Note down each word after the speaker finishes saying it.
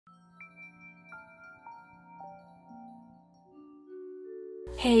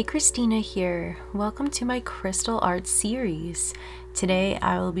Hey, Christina here. Welcome to my crystal art series. Today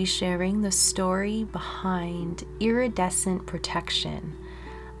I will be sharing the story behind Iridescent Protection.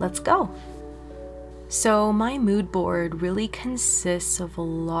 Let's go. So my mood board really consists of a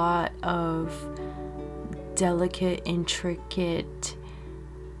lot of delicate, intricate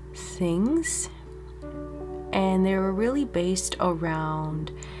things, and they were really based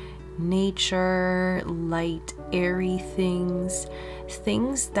around nature, light, airy things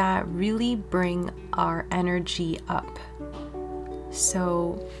that really bring our energy up.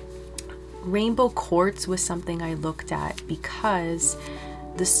 So rainbow quartz was something I looked at because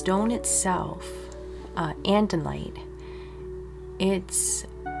the stone itself, Anandalite, it's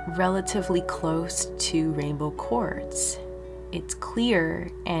relatively close to rainbow quartz. It's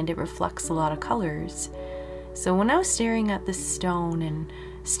clear and it reflects a lot of colors. So when I was staring at this stone and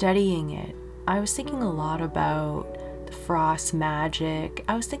studying it, I was thinking a lot about the frost magic.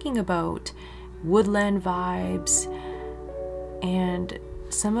 I was thinking about woodland vibes and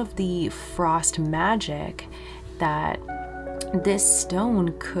some of the frost magic that this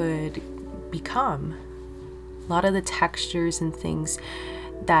stone could become. A lot of the textures and things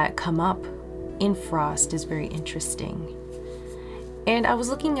that come up in frost is very interesting. And I was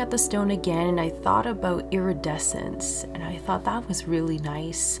looking at the stone again and I thought about iridescence, and I thought that was really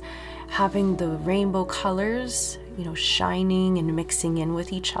nice, having the rainbow colors, you know, shining and mixing in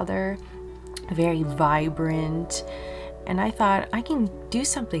with each other, very vibrant. And I thought I can do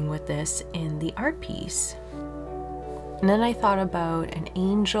something with this in the art piece. And then I thought about an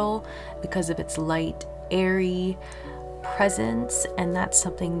angel because of its light, airy presence, and that's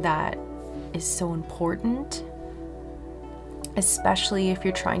something that is so important, especially if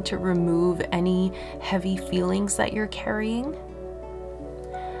you're trying to remove any heavy feelings that you're carrying.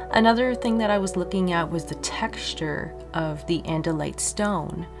 Another thing that I was looking at was the texture of the Anandalite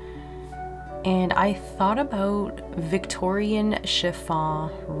stone. And I thought about Victorian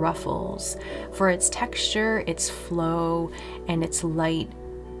chiffon ruffles for its texture, its flow, and its light,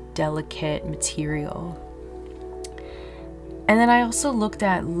 delicate material. And then I also looked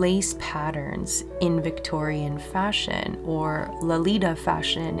at lace patterns in Victorian fashion, or Lolita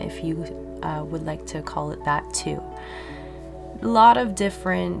fashion if you would like to call it that too. A lot of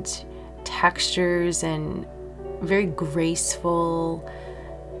different textures and very graceful,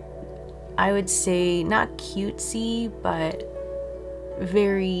 I would say not cutesy, but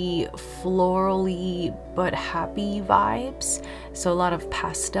very florally but happy vibes. So a lot of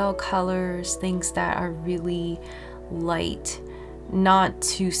pastel colors, things that are really light, not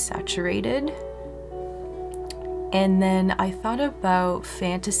too saturated. And then I thought about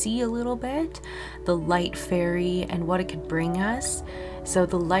fantasy a little bit, the light fairy and what it could bring us. So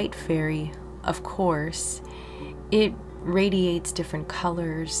the light fairy, of course, it radiates different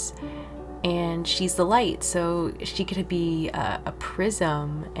colors, and she's the light, so she could be a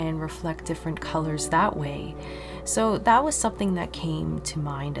prism and reflect different colors that way. So that was something that came to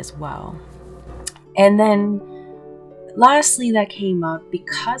mind as well. And then lastly, that came up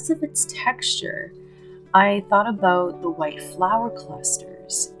because of its texture, I thought about the white flower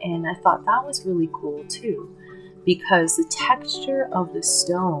clusters, and I thought that was really cool too, because the texture of the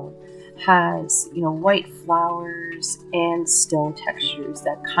stone has, you know, white flowers and stone textures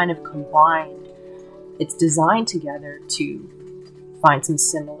that kind of combined. It's designed together to find some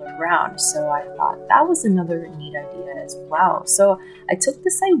similar ground. So I thought that was another neat idea as well. So I took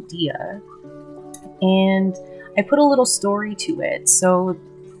this idea and I put a little story to it. So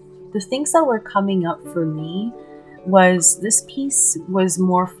the things that were coming up for me was this piece was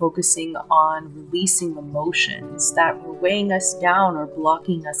more focusing on releasing emotions that were weighing us down or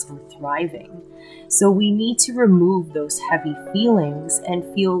blocking us from thriving. So we need to remove those heavy feelings and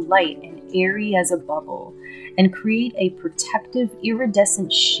feel light and airy as a bubble and create a protective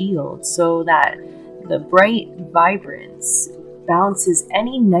iridescent shield so that the bright vibrance bounces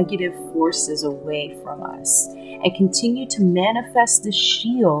any negative forces away from us, and continue to manifest the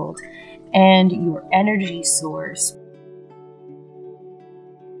shield and your energy source.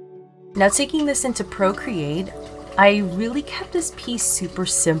 Now, taking this into Procreate, I really kept this piece super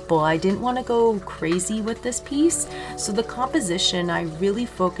simple. I didn't want to go crazy with this piece, so the composition, I really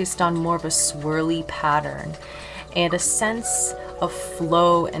focused on more of a swirly pattern and a sense of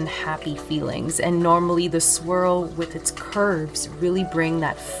flow and happy feelings. And normally the swirl with its curves really bring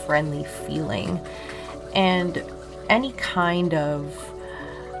that friendly feeling and any kind of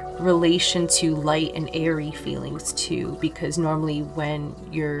relation to light and airy feelings too, because normally when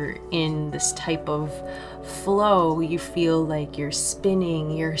you're in this type of flow, you feel like you're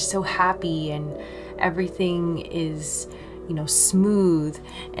spinning, you're so happy, and everything is, smooth,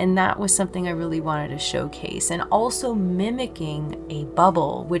 and that was something I really wanted to showcase. And also mimicking a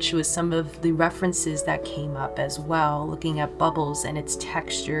bubble, which was some of the references that came up as well, looking at bubbles and its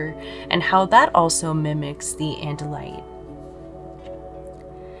texture and how that also mimics the Anandalite.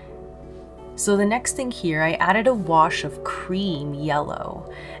 So the next thing here, I added a wash of cream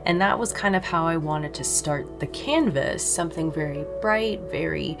yellow, and that was kind of how I wanted to start the canvas, something very bright,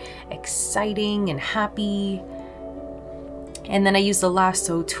 very exciting and happy. And then I used the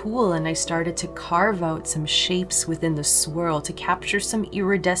lasso tool and I started to carve out some shapes within the swirl to capture some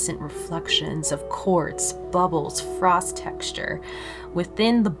iridescent reflections of quartz, bubbles, frost texture.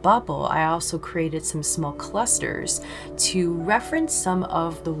 Within the bubble, I also created some small clusters to reference some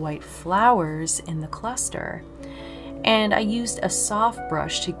of the white flowers in the cluster. And I used a soft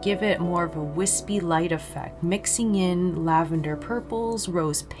brush to give it more of a wispy light effect, mixing in lavender purples,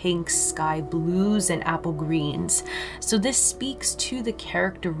 rose pinks, sky blues, and apple greens. So this speaks to the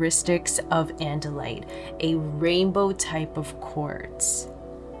characteristics of Anandalite, a rainbow type of quartz.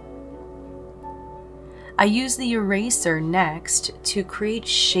 I used the eraser next to create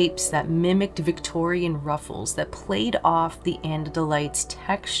shapes that mimicked Victorian ruffles that played off the Anandalite's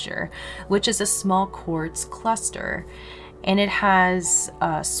texture, which is a small quartz cluster. And it has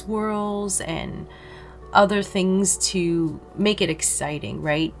swirls and other things to make it exciting,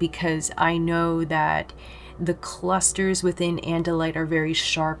 right? Because I know that the clusters within Anandalite are very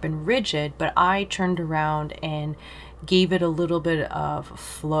sharp and rigid, but I turned around and gave it a little bit of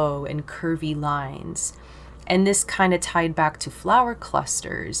flow and curvy lines. And this kind of tied back to flower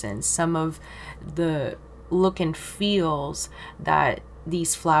clusters and some of the look and feels that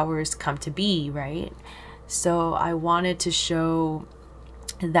these flowers come to be, right? So I wanted to show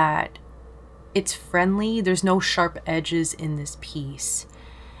that it's friendly. There's no sharp edges in this piece.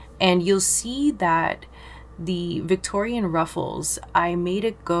 And you'll see that the Victorian ruffles, I made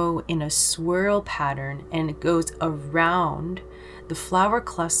it go in a swirl pattern, and it goes around the flower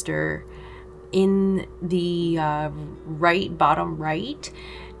cluster in the bottom right,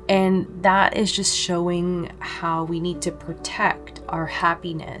 and that is just showing how we need to protect our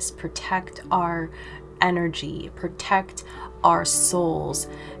happiness, protect our energy, protect our souls,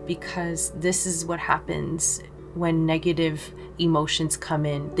 because this is what happens when negative emotions come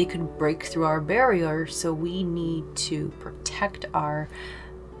in. They could break through our barrier, so we need to protect our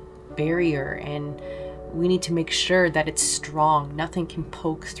barrier, and we need to make sure that it's strong. Nothing can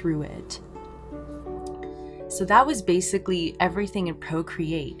poke through it. So that was basically everything in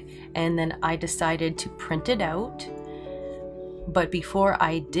Procreate, and then I decided to print it out. But before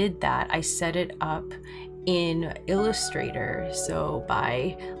I did that, I set it up in Illustrator. So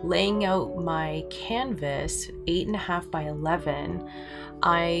by laying out my canvas 8.5 by 11,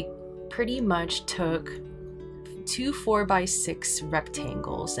 I pretty much took 2 4x6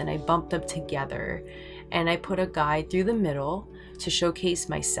 rectangles and I bumped them together, and I put a guide through the middle to showcase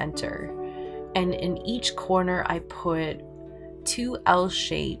my center. And in each corner, I put 2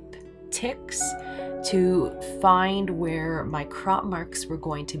 L-shaped ticks to find where my crop marks were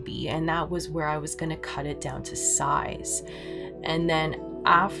going to be, and that was where I was going to cut it down to size. And then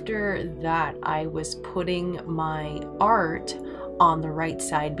after that, I was putting my art on the right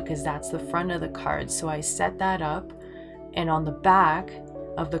side because that's the front of the card. So I set that up, and on the back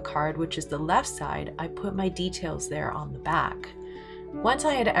of the card, which is the left side, I put my details there on the back. Once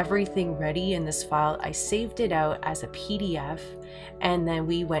I had everything ready in this file, I saved it out as a PDF, and then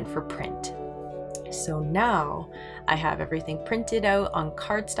we went for print. So now I have everything printed out on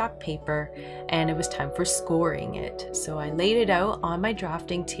cardstock paper, and it was time for scoring it. So I laid it out on my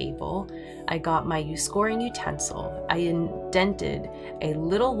drafting table. I got my scoring utensil. I indented a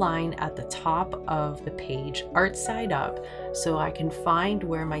little line at the top of the page, art side up, so I can find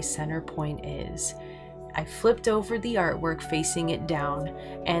where my center point is. I flipped over the artwork facing it down,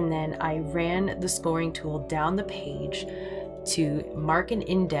 and then I ran the scoring tool down the page to mark an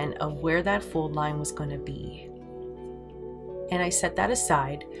indent of where that fold line was going to be. And I set that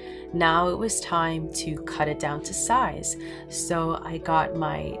aside. Now it was time to cut it down to size. So I got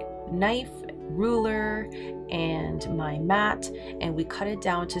my knife, ruler, and my mat, and we cut it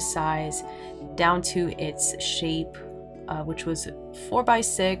down to size, down to its shape, which was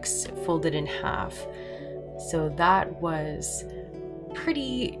 4x6 folded in half. So that was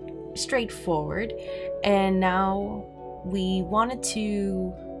pretty straightforward. And now I wanted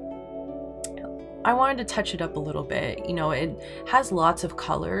to touch it up a little bit. You know, it has lots of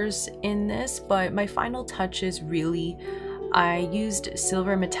colors in this, but my final touch is really, I used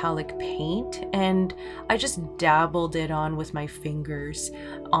silver metallic paint and I just dabbled it on with my fingers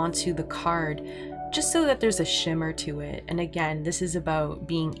onto the card. just so that there's a shimmer to it. And again, this is about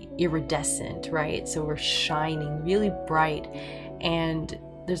being iridescent, right? So we're shining really bright, and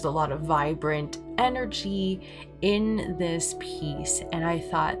there's a lot of vibrant energy in this piece. And I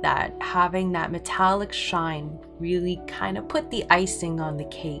thought that having that metallic shine really kind of put the icing on the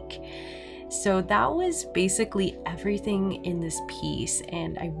cake. So that was basically everything in this piece,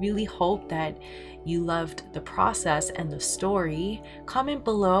 and I really hope that you loved the process and the story. Comment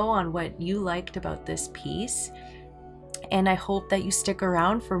below on what you liked about this piece, and I hope that you stick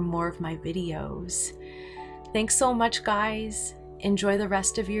around for more of my videos. Thanks so much, guys. Enjoy the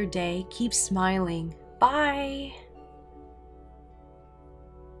rest of your day. Keep smiling. Bye.